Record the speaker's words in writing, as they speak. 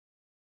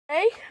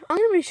Today, I'm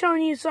going to be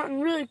showing you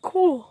something really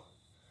cool.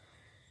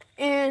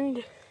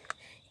 And,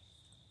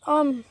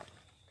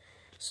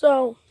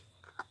 so,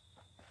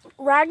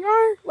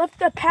 Ragnar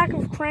left a pack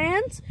of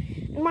crayons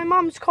in my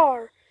mom's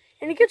car.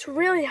 And it gets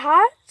really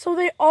hot, so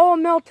they all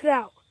melted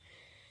out.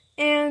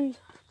 And,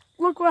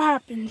 look what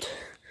happened.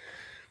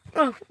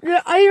 Oh,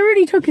 I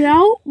already took it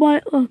out,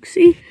 but look,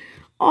 see?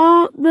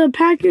 All the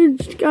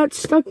package got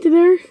stuck to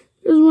there.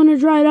 It was when it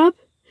dried up.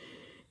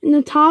 And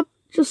the top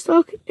just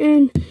stuck,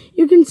 and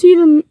you can see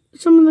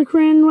some of the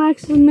crayon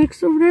wax is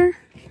mixed over there.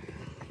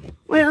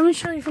 Wait, let me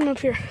show you from up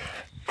here.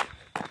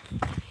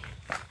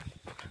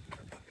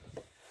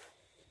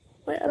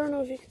 Wait, I don't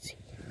know if you can see.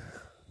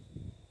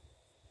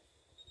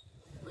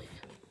 Wait.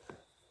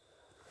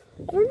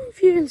 I don't know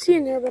if you can see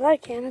in there, but I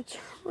can. It's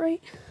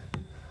right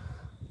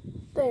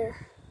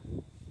there.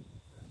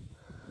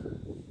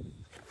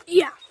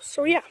 Yeah.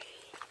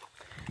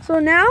 So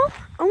now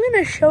I'm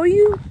gonna show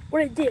you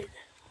what I did.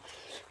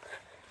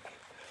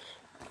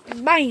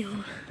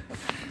 Bam!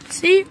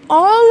 See,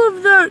 all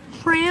of the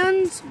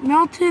crayons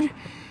melted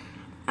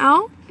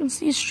out. You can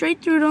see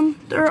straight through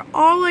them. They're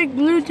all like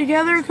glued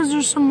together because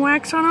there's some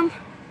wax on them.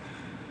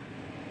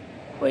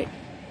 Wait,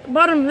 the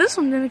bottom of this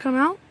one didn't come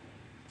out.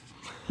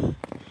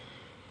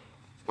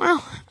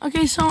 Well,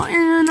 okay, so and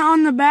then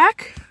on the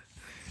back,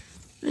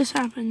 this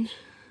happened.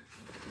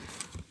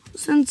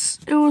 Since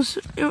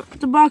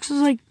the box was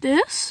like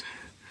this,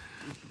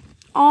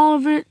 all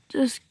of it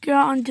just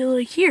got onto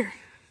like here.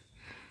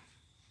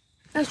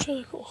 That's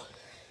really cool.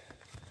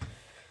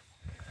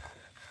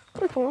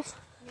 Pretty cool.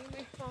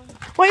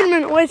 Wait a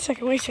minute, wait a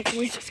second.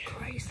 Jesus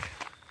Christ.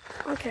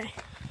 Okay.